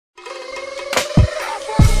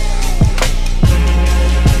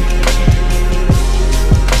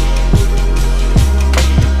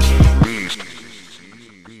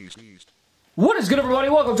good, everybody?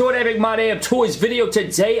 Welcome to an Epic My Damn Toys video.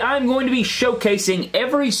 Today, I'm going to be showcasing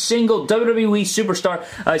every single WWE superstar.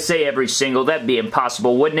 I say every single. That'd be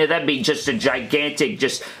impossible, wouldn't it? That'd be just a gigantic,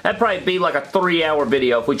 that'd probably be like a 3-hour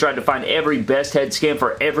video if we tried to find every best head scan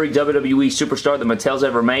for every WWE superstar that Mattel's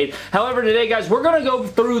ever made. However, today, guys, we're going to go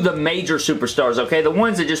through the major superstars, okay? The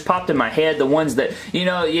ones that just popped in my head, the ones that, you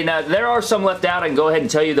know, there are some left out. I can go ahead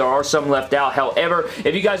and tell you there are some left out. However,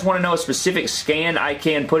 if you guys want to know a specific scan, I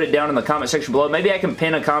can put it down in the comment section below. Maybe I can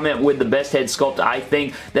pin a comment with the best head sculpt I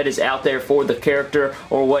think that is out there for the character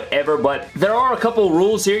or whatever, but there are a couple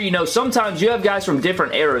rules here. You know, sometimes you have guys from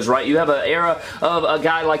different eras, right? You have an era of a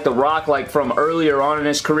guy like The Rock, like from earlier on in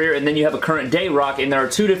his career, and then you have a current day Rock, and there are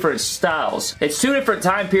two different styles. It's two different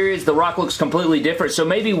time periods. The Rock looks completely different, so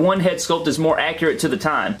maybe one head sculpt is more accurate to the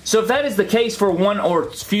time. So if that is the case for one or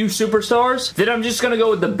few superstars, then I'm just going to go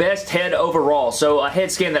with the best head overall. So a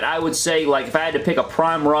head scan that I would say, like if I had to pick a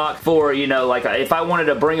prime Rock for, you know, like if I wanted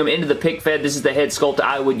to bring him into the pick fed, this is the head sculpt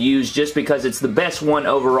I would use just because it's the best one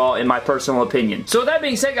overall in my personal opinion. So with that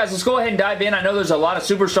being said, guys, let's go ahead and dive in. I know there's a lot of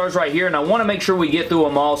superstars right here and I want to make sure we get through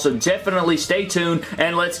them all, so definitely stay tuned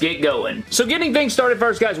and let's get going. So getting things started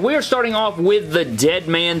first, guys, we are starting off with the Dead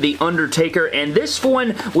Man, The Undertaker, and this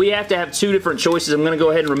one we have to have two different choices. I'm going to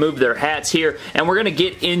go ahead and remove their hats here and we're going to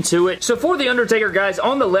get into it. So for The Undertaker, guys,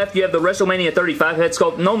 on the left you have the WrestleMania 35 head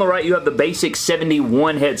sculpt and on the right you have the basic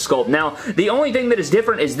 71 head sculpt. Now, the only thing that is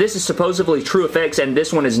different is this is supposedly True Effects and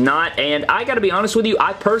this one is not, and I gotta be honest with you,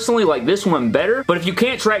 I personally like this one better, but if you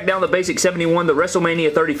can't track down the basic 71, the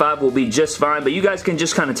WrestleMania 35 will be just fine, but you guys can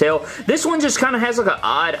just kind of tell. This one just kind of has like an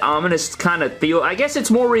odd, ominous kind of feel. I guess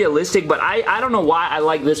it's more realistic, but I don't know why I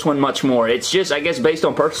like this one much more. It's just, I guess, based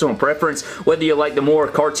on personal preference, whether you like the more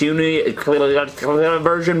cartoony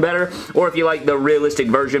version better, or if you like the realistic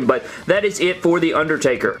version, but that is it for The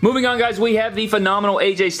Undertaker. Moving on, guys, we have the phenomenal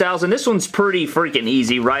AJ Styles, and this one's pretty freaking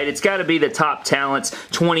easy, right? It's got to be the Top Talents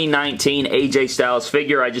 2019 AJ Styles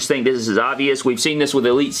figure. I just think this is obvious. We've seen this with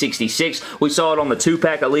Elite 66. We saw it on the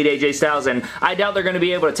 2-pack Elite AJ Styles, and I doubt they're going to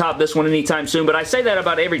be able to top this one anytime soon, but I say that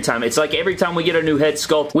about every time. It's like every time we get a new head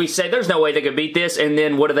sculpt, we say there's no way they could beat this, and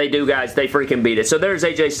then what do, guys? They freaking beat it. So there's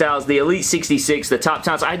AJ Styles, the Elite 66, the Top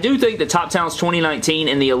Talents. I do think the Top Talents 2019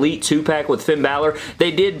 and the Elite 2-pack with Finn Balor,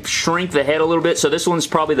 they did shrink the head a little bit, so this one's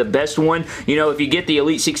probably the best one. You know, if you get the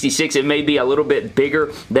Elite 66, it may be a little bit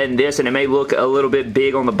bigger than this, and it may look a little bit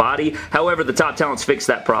big on the body. However, the Top Talents fix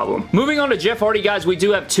that problem. Moving on to Jeff Hardy, guys, we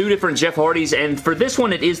do have two different Jeff Hardys, and for this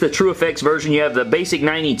one, it is the True Effects version. You have the basic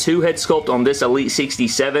 92 head sculpt on this Elite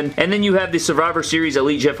 67, and then you have the Survivor Series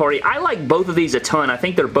Elite Jeff Hardy. I like both of these a ton. I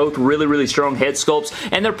think they're both really, really strong head sculpts,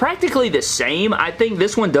 and they're practically the same. I think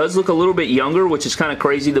this one does look a little bit younger, which is kind of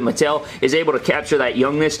crazy that Mattel is able to capture that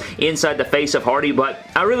youngness inside the face of Hardy, but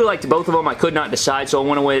I really liked both of them. I could not decide, so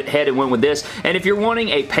I went ahead and went with this. And if you're wanting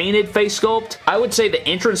a painted face sculpt, I would say the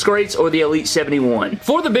Entrance Greats or the Elite 71.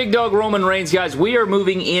 For the big dog Roman Reigns, guys, we are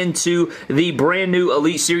moving into the brand new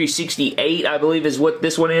Elite Series 68, I believe is what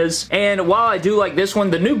this one is. And while I do like this one,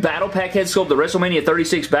 the new Battle Pack head sculpt, the WrestleMania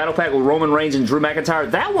 36 Battle Pack with Roman Reigns and Drew McIntyre,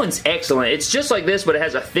 that one's excellent. It's just like this, but it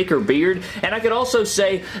has a thicker beard. And I could also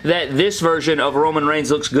say that this version of Roman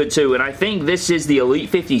Reigns looks good too. And I think this is the Elite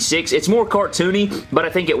 56. It's more cartoony, but I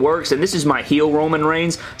think it works. And this is my heel Roman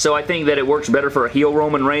Reigns, so I think that it works better for a heel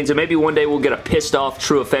Roman Reigns. And maybe one day we'll get a pissed off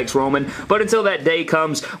True Effects Roman. But until that day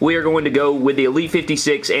comes, we are going to go with the Elite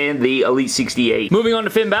 56 and the Elite 68. Moving on to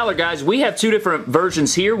Finn Balor, guys, we have two different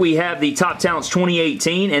versions here. We have the Top Talents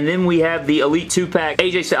 2018, and then we have the Elite 2-pack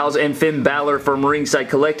AJ Styles and Finn Balor from Ringside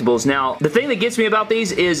Collectibles. Now, the thing that gets me about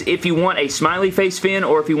these is if you want a smiley face Finn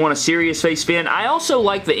or if you want a serious face Finn. I also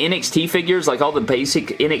like the NXT figures, like all the basic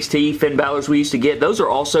NXT Finn Balors we used to get. Those are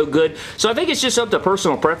also good. So I think it's just up to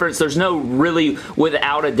personal preference. There's no really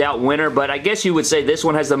without a doubt winner, but I guess you would say this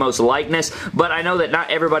one has the most likeness, but I know that not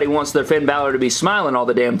everybody wants their Finn Balor to be smiling all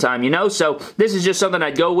the damn time, you know? So this is just something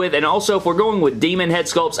I'd go with. And also, if we're going with Demon head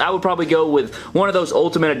sculpts, I would probably go with one of those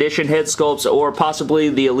Ultimate Edition head sculpts or possibly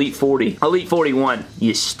the Elite 40. Elite 41,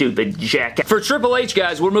 you stupid jack. For Triple H,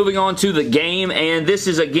 guys, we're moving on to the game, and this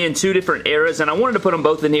is, again, two different eras, and I wanted to put them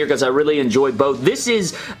both in here because I really enjoy both. This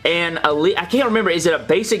is an Elite, I can't remember, is it a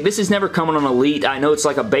basic? This is never coming on Elite. I know it's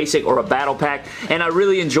like a basic or a battle pack, and I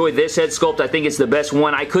really enjoy this head sculpt. I think it's the best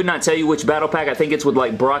one. I could not tell you which battle pack. I think it's with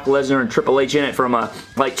like Brock Lesnar and Triple H in it from a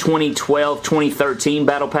like 2012, 2013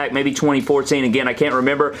 battle pack, maybe 2014. Again, I can't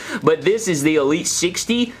remember, but this is the Elite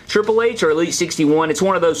 60 Triple H or Elite 61. It's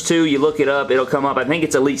one of those two. You look it up, it'll come up. I think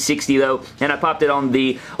it's Elite 60 though, and I popped it on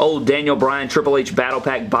the old Daniel Bryan Triple H battle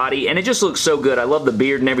pack body, and it just looks so good. I love the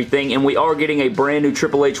beard and everything, and we are getting a brand new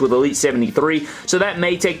Triple H with Elite 73, so that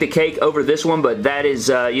may take the cake over this one, but that is,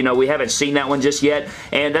 you know, we haven't seen that one just yet,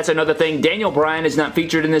 and that's another thing. Daniel Bryan is not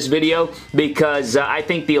featured in this video because I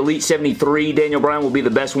think the Elite 73 Daniel Bryan will be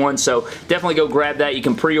the best one, so definitely go grab that. You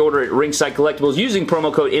can pre-order it at Ringside Collectibles using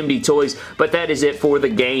promo code MDTOYS, but that is it for the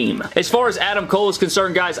game. As far as Adam Cole is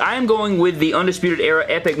concerned, guys, I am going with the Undisputed Era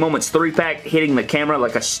Epic Moments 3-pack, hitting the camera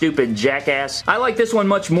like a stupid jackass. I like this one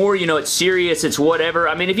much more. You know, it's serious, it's whatever.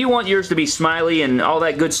 I mean, if you want yours to be smiley and all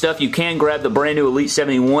that good stuff, you can grab the brand new Elite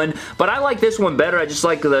 71, but I like this one better. I just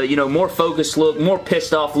like the, you know, more focused look, more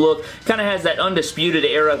pissed off look. Kind of has that Undisputed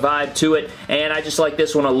Era vibe to it, and I just like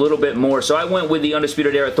this one a little bit more, so I went with the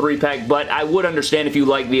Undisputed Era 3-pack, but I would understand if you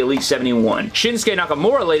like the Elite 71. Shinsuke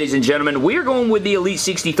Nakamura, ladies and gentlemen, we're going with the Elite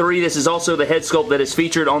 63. This is also the head sculpt that is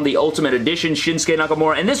featured on the Ultimate Edition Shinsuke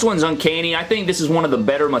Nakamura, and this one's uncanny. I think this is one of the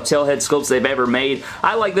better Mattel head sculpts they've ever made.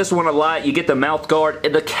 I like this one a lot. You get the mouth guard.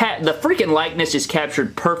 The freaking likeness is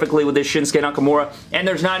captured perfectly with this Shinsuke Nakamura, and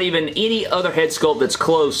there's not even any other head sculpt that's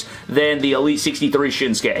close than the Elite 63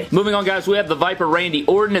 Shinsuke. Moving on, guys, we have the Viper Randy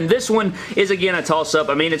Orton, and this one is, again, a toss-up.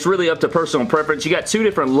 I mean, it's really up to personal preference. You got two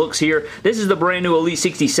different looks here. This is the brand new Elite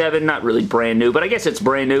 67. Not really brand new, but I guess it's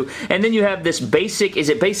brand new. And then you have this basic, is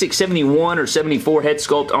it basic 71 or 74 head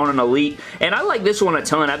sculpt on an Elite, and I like this one a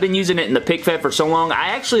ton. I've been using it in the pick fed for so long. I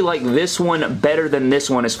actually like this one better than this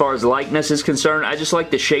one as far as likeness is concerned. I just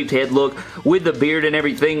like the shaped head look with the beard and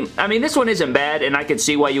everything. I mean, this one isn't bad, and I can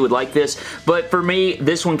see why you would like this, but for me,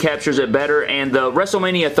 this one captures it better. And the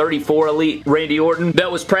WrestleMania 34 Elite Randy Orton,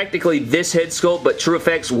 that was practically this head sculpt, but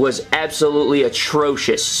TrueFX was absolutely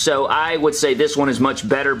atrocious. So I would say this one is much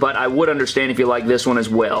better, but I would understand if you like this one as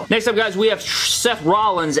well. Next up, guys, we have Seth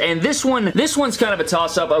Rollins, and this one's kind of a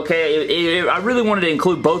toss-up, okay? I really wanted to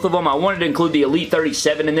include both of them. I wanted to include the Elite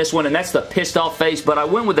 37 in this one, and that's the pissed off face, but I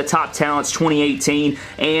went with the Top Talents 2018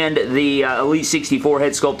 and the Elite 64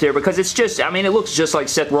 head sculpt here because it's just, I mean, it looks just like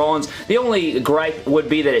Seth Rollins. The only gripe would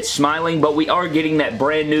be that it's smiling, but we are getting that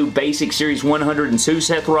brand new Basic Series 102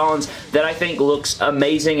 Seth Rollins that I think looks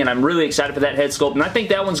amazing, and I'm really excited for that head sculpt, and I think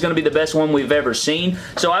that one's going to be the best one we've ever seen.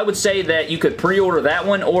 So I would say that you could pre-order that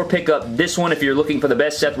one or pick up this one if you're looking for the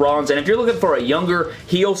best Seth Rollins, and if you're looking for a younger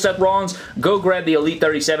heel Seth Rollins, go grab the Elite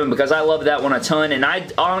 37 because I love that one a ton, and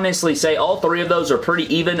I'd honestly say all three of those are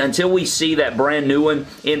pretty even until we see that brand new one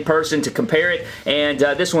in person to compare it, and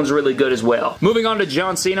this one's really good as well. Moving on to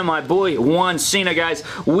John Cena, my boy Juan Cena, guys.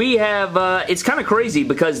 We have, it's kind of crazy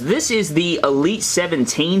because this is the Elite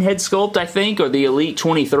 17 head sculpt, I think, or the Elite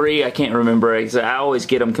 23. I can't remember. I always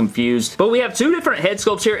get them confused. But we have two different head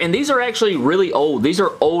sculpts here, and these are actually really old. These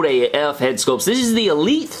are old AF head sculpts. This is the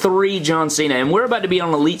Elite 3 John Cena, and we're about to be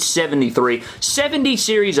on Elite 73. 70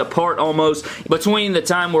 series apart almost between the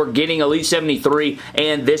time we're getting Elite 73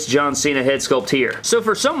 and this John Cena head sculpt here. So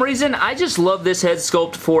for some reason, I just love this head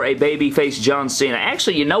sculpt for a babyface John Cena.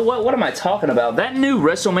 Actually, you know what? What am I talking about? That new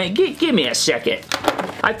WrestleMania... Give me a second.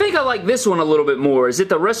 I think I like this one a little bit more. Is it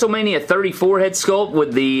the WrestleMania 34 head sculpt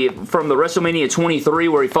with from the WrestleMania 23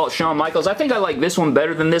 where he fought Shawn Michaels? I think I like this one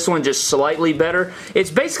better than this one, just slightly better.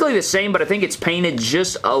 It's basically the same, but I think it's painted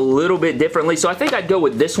just a little bit differently, so I think I'd go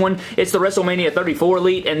with this one. It's the WrestleMania 34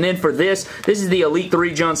 Elite, and then for this is the Elite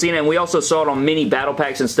 3 John Cena, and we also saw it on mini battle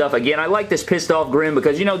packs and stuff. Again, I like this pissed off grin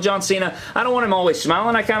because, you know, John Cena, I don't want him always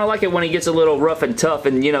smiling. I kind of like it when he gets a little rough and tough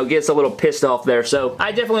and, you know, gets a little pissed off there. So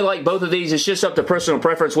I definitely like both of these. It's just up to personal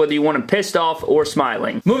preference whether you want him pissed off or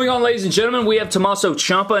smiling. Moving on, ladies and gentlemen, we have Tommaso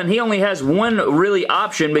Ciampa, and he only has one really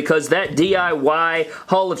option because that DIY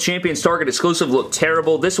Hall of Champions Target exclusive looked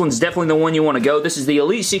terrible. This one's definitely the one you want to go. This is the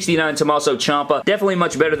Elite 69 Tommaso Ciampa. Definitely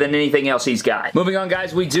much better than anything else he's got. Moving on,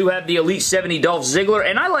 guys, we do have the Elite 70 Dolph Ziggler,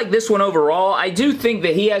 and I like this one overall. I do think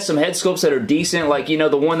that he has some head sculpts that are decent, like, you know,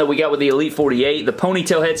 the one that we got with the Elite 48, the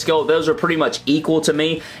ponytail head sculpt, those are pretty much equal to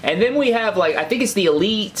me. And then we have, like, I think it's the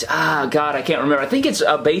Elite, God, I can't remember. I think it's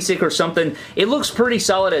a basic or something. It looks pretty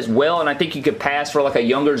solid as well, and I think you could pass for, like, a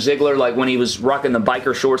younger Ziggler, like when he was rocking the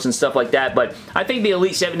biker shorts and stuff like that, but I think the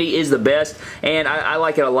Elite 70 is the best, and I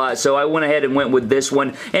like it a lot, so I went ahead and went with this one,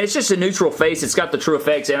 and it's just a neutral face. It's got the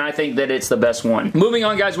TrueFX, and I think that it's the best one. Moving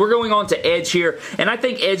on, guys, we're going on to Edge here, and I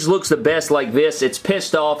think Edge looks the best like this. It's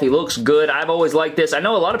pissed off. He looks good. I've always liked this. I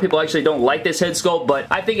know a lot of people actually don't like this head sculpt, but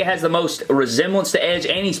I think it has the most resemblance to Edge,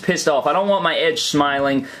 and he's pissed off. I don't want my Edge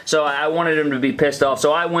smiling, so I wanted him to be pissed off. off,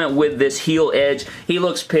 so I went with this heel Edge. He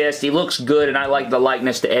looks pissed, he looks good, and I like the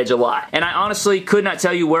likeness to Edge a lot. And I honestly could not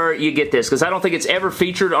tell you where you get this, because I don't think it's ever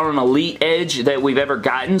featured on an Elite Edge that we've ever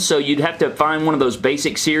gotten, so you'd have to find one of those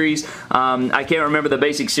basic series. I can't remember the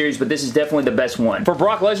basic series, but this is definitely the best one. For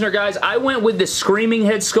Brock Lesnar, guys, I went with the Screaming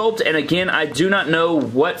head sculpt, and again, I do not know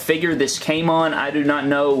what figure this came on. I do not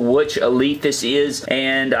know which Elite this is,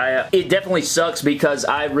 and it definitely sucks because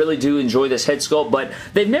I really do enjoy this head sculpt, but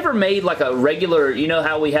they've never made like a regular, you know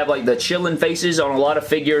how we have like the chillin' faces on a lot of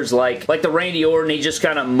figures, like the Randy Orton, he just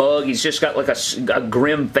kind of mug, he's just got like a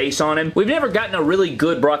grim face on him. We've never gotten a really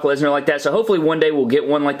good Brock Lesnar like that, so hopefully one day we'll get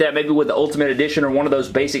one like that, maybe with the Ultimate Edition or one of those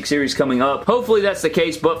basic series coming up. Hopefully that's the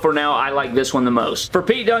case, but for now, I like this one the most. For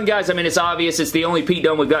Pete Dunne, guys, I mean, it's obvious, it's the only Pete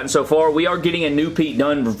Dunne we've gotten so far. We are getting a new Pete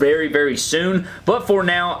Dunne very, very soon, but for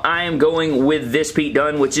now, I am going with this Pete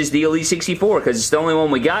Dunne, which is the Elite 64, because it's the only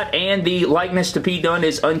one we got, and the likeness to Pete Dunne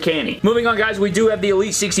is uncanny. Moving on, guys, we do have the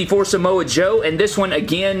Elite 64 Samoa Joe, and this one,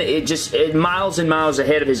 again, it miles and miles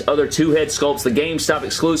ahead of his other two head sculpts, the GameStop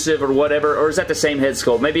exclusive or whatever, or is that the same head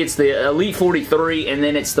sculpt? Maybe it's the Elite 43, and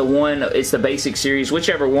then it's the basic series,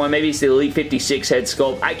 whichever one. Maybe it's the Elite 56 head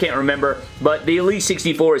sculpt. I can't remember, but the Elite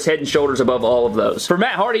 64 is head and shoulders above all of those. For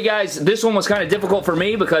Matt Hardy, guys, this one was kind of difficult for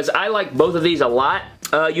me because I like both of these a lot.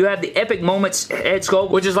 You have the Epic Moments head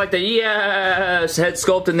sculpt, which is like the yes head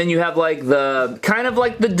sculpt, and then you have like the kind of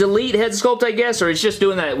like the Delete head sculpt, I guess, or it's just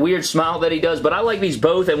doing that weird smile that he does, but I like these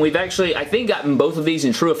both, and we've actually, I think, gotten both of these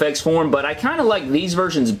in True Effects form, but I kind of like these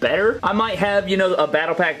versions better. I might have, you know, a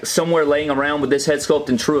battle pack somewhere laying around with this head sculpt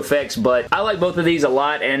in True Effects, but I like both of these a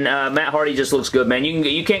lot, and Matt Hardy just looks good, man.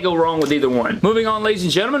 You can't go wrong with either one. Moving on, ladies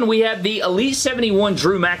and gentlemen, we have the Elite 71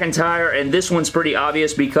 Drew McIntyre, and this one's pretty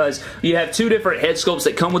obvious because you have two different head sculpts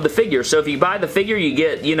that come with the figure. So if you buy the figure, you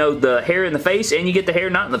get, you know, the hair in the face, and you get the hair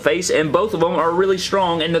not in the face, and both of them are really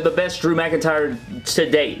strong, and they're the best Drew McIntyre to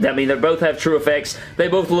date. I mean, they both have True Effects, they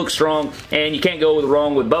both look strong, and you can't go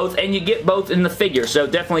wrong with both, and you get both in the figure, so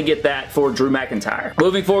definitely get that for Drew McIntyre.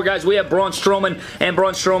 Moving forward, guys, we have Braun Strowman, and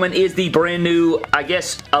Braun Strowman is the brand new, I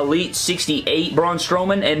guess, Elite 68 Braun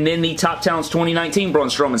Strowman, and then the Top Talents 2019 Braun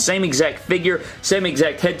Strowman. Same exact figure, same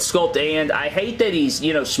exact head sculpt, and I hate that he's,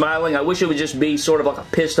 you know, smiling. I wish it would just be sort of like a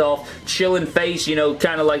pissed off, chilling face, you know,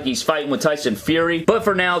 kind of like he's fighting with Tyson Fury. But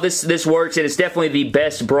for now, this works, and it's definitely the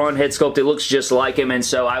best Braun head sculpt. It looks just like him, and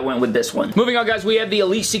so I went with this one. Moving on, guys, we have the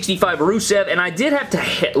Elite 65 Rusev, and I did have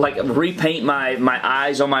to, like, repaint my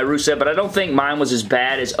eyes on my Rusev, but I don't think mine was as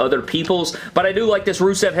bad as other people's. But I do like this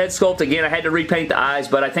Rusev head sculpt. Again, I had to repaint the eyes,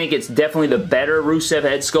 but I think it's definitely the better Rusev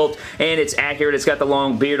head sculpt, and it's accurate. It's got the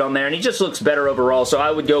long beard on there, and he just looks better overall, so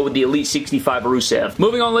I would go with the Elite 65 Rusev.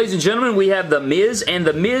 Moving on, ladies and gentlemen, we have The Miz, and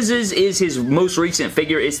The Miz is his most recent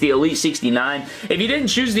figure. It's the Elite 69. If you didn't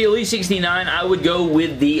choose the Elite 69, I would go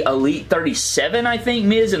with the Elite 37, I think,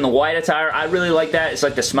 Miz in the white attire. I really like that. It's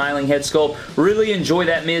like the smiling head sculpt. Really enjoy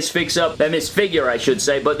that Miz fix-up. That Miz figure, I should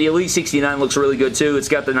say, but the Elite 69 looks really good, too. It's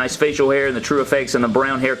got the nice facial hair and the True Effects and the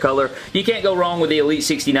brown hair color. You can't go wrong with the Elite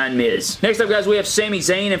 69 Miz. Next up, guys, we have Sami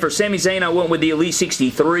Zayn, and for Sami Zayn, I went with the Elite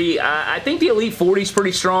 63. I think the Elite 40 is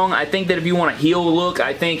pretty strong. I think that if you want a heel look,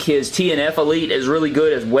 I think his TNF Elite is really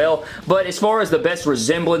good as well, but as far as the best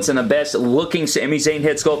resemblance and the best looking Sami Zayn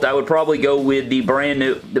head sculpt, I would probably go with the brand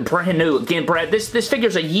new, again, Brad, this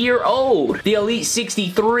figure's a year old, the Elite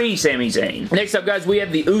 63 Sami Zayn. Next up, guys, we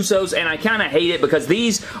have the Usos, and I kind of hate it because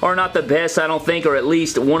these are not the best, I don't think, or at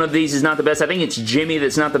least one of these is not the best. I think it's Jimmy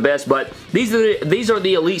that's not the best, but these are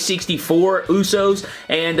the Elite 64 Usos,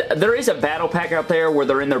 and there is a battle pack out there where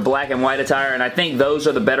they're in their black and white attire, and I think those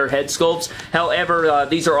are the better head sculpts. However,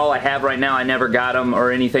 these are all I have right now. I never got them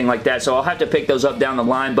or anything like that, so I'll have to pick those up down the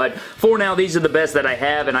line, but for now, these are the best that I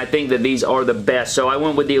have, and I think that these are the best, so I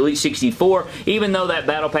went with the Elite 64, even though that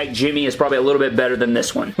battle pack Jimmy is probably a little bit better than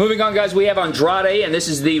this one. Moving on, guys, we have Andrade, and this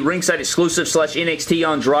is the ringside exclusive / NXT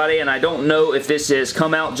Andrade, and I don't know if this has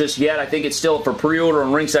come out just yet. I think it's still for pre-order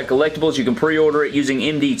on Ringside Collectibles. You can pre-order it using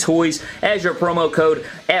MD Toys as your promo code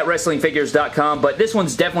at WrestlingFigures.com, but this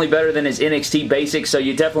one's definitely better than his NXT Basics, so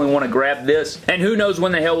you definitely want to grab this, and who knows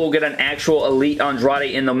when the hell we'll get an actual Elite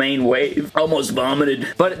Andrade in the main wave. Almost vomited.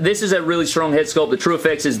 But this is a really strong head sculpt. The True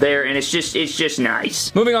Effects is there, and it's just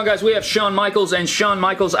nice. Moving on, guys, we have Shawn Michaels, and Shawn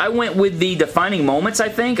Michaels, I went with the Defining Moments, I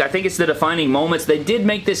think. I think it's the Defining Moments. They did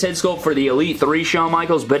make this head sculpt for the Elite 3 Shawn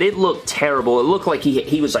Michaels, but it looked terrible. It looked like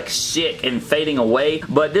he was like sick and fading away,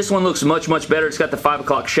 but this one looks much better. It's got the 5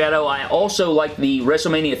 o'clock shadow. I also like the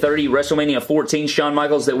WrestleMania 30, WrestleMania 14 Shawn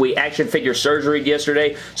Michaels that we action figure surgery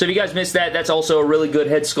yesterday, so if you guys missed that, that's also a really good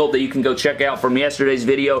head sculpt that you can go check out. out from yesterday's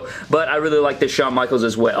video, but I really like this Shawn Michaels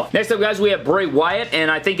as well. Next up, guys, we have Bray Wyatt,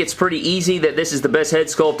 and I think it's pretty easy that this is the best head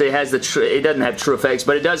sculpt. It doesn't have true effects,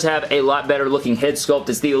 but it does have a lot better looking head sculpt.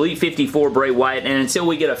 It's the Elite 54 Bray Wyatt, and until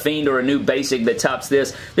we get a Fiend or a new basic that tops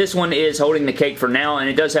this one is holding the cake for now, and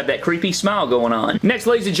it does have that creepy smile going on. Next,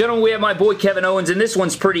 ladies and gentlemen, we have my boy Kevin Owens, and this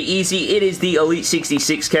one's pretty easy. It is the Elite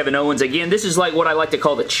 66 Kevin Owens. Again, this is like what I like to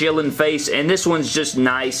call the chillin' face, and this one's just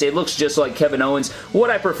nice. It looks just like Kevin Owens. Would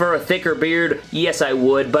I prefer a thicker beard? Yes, I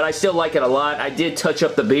would, but I still like it a lot. I did touch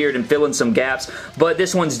up the beard and fill in some gaps, but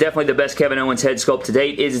this one's definitely the best Kevin Owens head sculpt to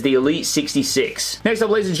date. It is the Elite 66. Next up,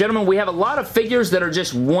 ladies and gentlemen, we have a lot of figures that are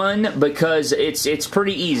just one because it's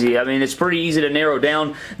pretty easy. I mean, it's pretty easy to narrow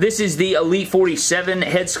down. This is the Elite 47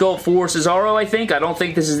 head sculpt for Cesaro, I think. I don't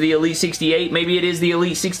think this is the Elite 68. Maybe it is the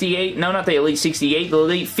Elite 68. No, not the Elite 68, the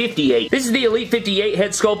Elite 58. This is the Elite 58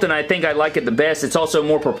 head sculpt, and I think I like it the best. It's also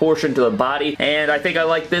more proportioned to the body, and I think I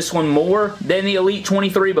like this one more than the Elite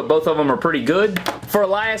 23, but both of them are pretty good. For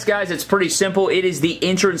Elias, guys, it's pretty simple. It is the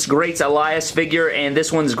Entrance Greats Elias figure, and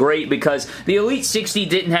this one's great because the Elite 60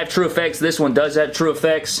 didn't have true effects. This one does have true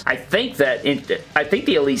effects. I think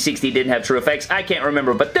the Elite 60 didn't have true effects. I can't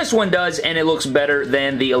remember, but this one does, and it looks better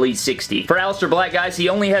than the Elite 60. For Aleister Black, guys, he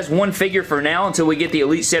only has one figure for now until we get the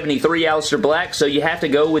Elite 73 Aleister Black, so you have to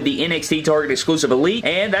go with the NXT Target exclusive Elite,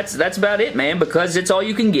 and that's about it, man, because it's all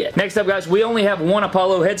you can get. Next up, guys, we only have one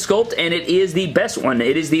Apollo head sculpt, and it is the best one.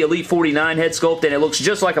 It is the Elite 49 head sculpt, and it looks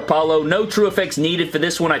just like Apollo. No true effects needed for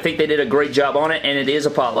this one. I think they did a great job on it, and it is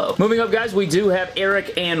Apollo. Moving up, guys, we do have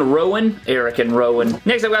Eric and Rowan.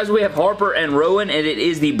 Next up, guys, we have Harper and Rowan, and it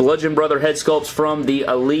is the Bludgeon Brother head sculpts from the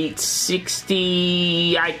Elite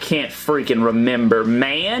 60... I can't freaking remember,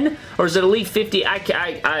 man. Or is it Elite 50?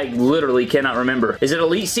 I literally cannot remember. Is it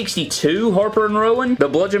Elite 62, Harper and Rowan? The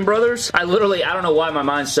Bludgeon Brothers? I don't know why my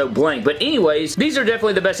mind's so blank. But anyways, these are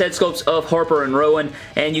definitely the best head sculpts of Harper and Rowan,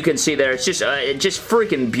 and you can see there, it's just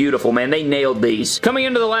freaking beautiful, man. They nailed these. Coming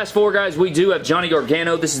into the last four, guys, we do have Johnny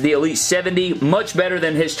Gargano. This is the Elite 70. Much better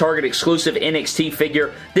than his Target exclusive NXT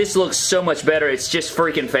figure. This looks so much better. It's just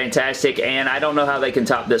freaking fantastic, and I don't know how they can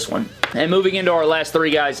top this one. And moving into our last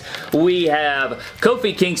three, guys, we have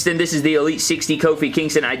Kofi Kingston. This is the Elite 60 Kofi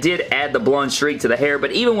Kingston. I did add the blonde streak to the hair,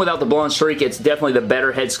 but even without the blonde streak, it's definitely the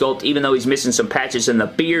better head sculpt, even though he's missing some patches in the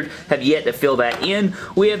beard. Have yet to fill that in.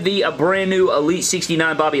 We have the brand new Elite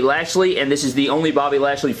 69 Bobby Lashley, and this is the only Bobby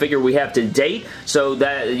Lashley figure we have to date, so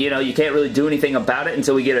that, you know, you can't really do anything about it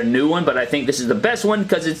until we get a new one, but I think this is the best one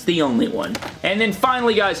because it's the only one. And then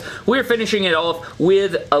finally, guys, we're finishing it off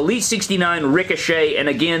with Elite 69 Ricochet, and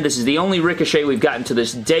again, this is the only Ricochet we've gotten to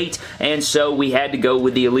this date, and so we had to go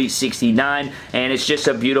with the Elite 69, and it's just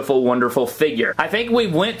a beautiful, wonderful figure. I think we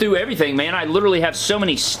went through everything, man. I literally have so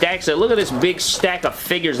many stacks. Look at this big stack of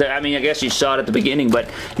figures that, I mean, I guess you saw it at the beginning, but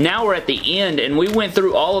now we're at the end, and we went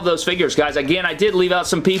through all of those figures, guys. Again, I did leave out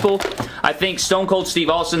some people. I think Stone Cold Steve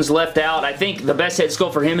Austin's left out. I think the best head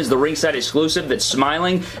sculpt for him is the ringside exclusive that's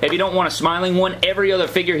smiling. If you don't want a smiling one, every other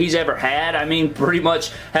figure he's ever had, I mean, pretty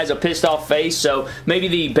much has a pissed off face, so maybe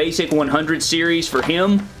the basic 100 series for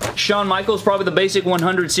him. Shawn Michaels, probably the basic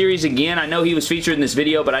 100 series again. I know he was featured in this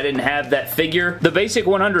video, but I didn't have that figure. The basic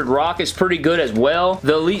 100 Rock is pretty good as well.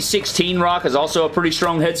 The Elite 16 Rock is also a pretty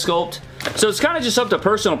strong head sculpt. So it's kind of just up to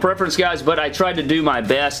personal preference, guys, but I tried to do my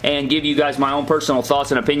best and give you guys my own personal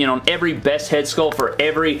thoughts and opinion on every best head sculpt for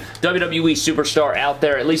every WWE superstar out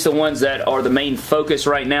there, at least the ones that are the main focus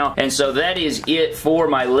right now. And so that is it for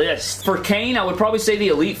my list. For Kane, I would probably say the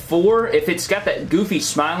Elite 4. If it's got that goofy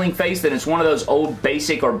smiling face, then it's one of those old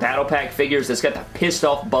basic or battle pack figures that's got the pissed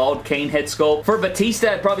off bald Kane head sculpt. For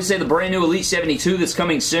Batista, I'd probably say the brand new Elite 72 that's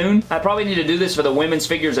coming soon. I probably need to do this for the women's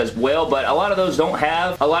figures as well, but a lot of those don't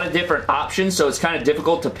have a lot of different options, so it's kind of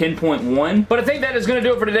difficult to pinpoint one. But I think that is going to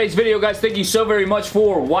do it for today's video, guys. Thank you so very much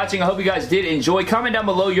for watching. I hope you guys did enjoy. Comment down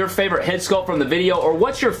below your favorite head sculpt from the video, or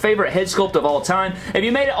what's your favorite head sculpt of all time. If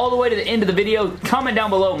you made it all the way to the end of the video, comment down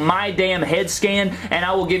below my damn head scan, and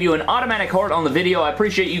I will give you an automatic heart on the video. I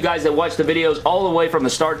appreciate you guys that watch the videos all the way from the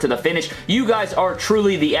start to the finish. You guys are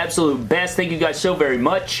truly the absolute best. Thank you guys so very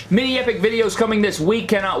much. Many epic videos coming this week.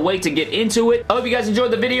 Cannot wait to get into it. I hope you guys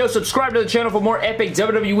enjoyed the video. Subscribe to the channel for more epic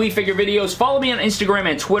WWE figure videos. Follow me on Instagram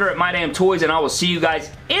and Twitter at MyDamnToys, and I will see you guys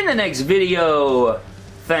in the next video.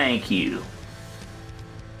 Thank you.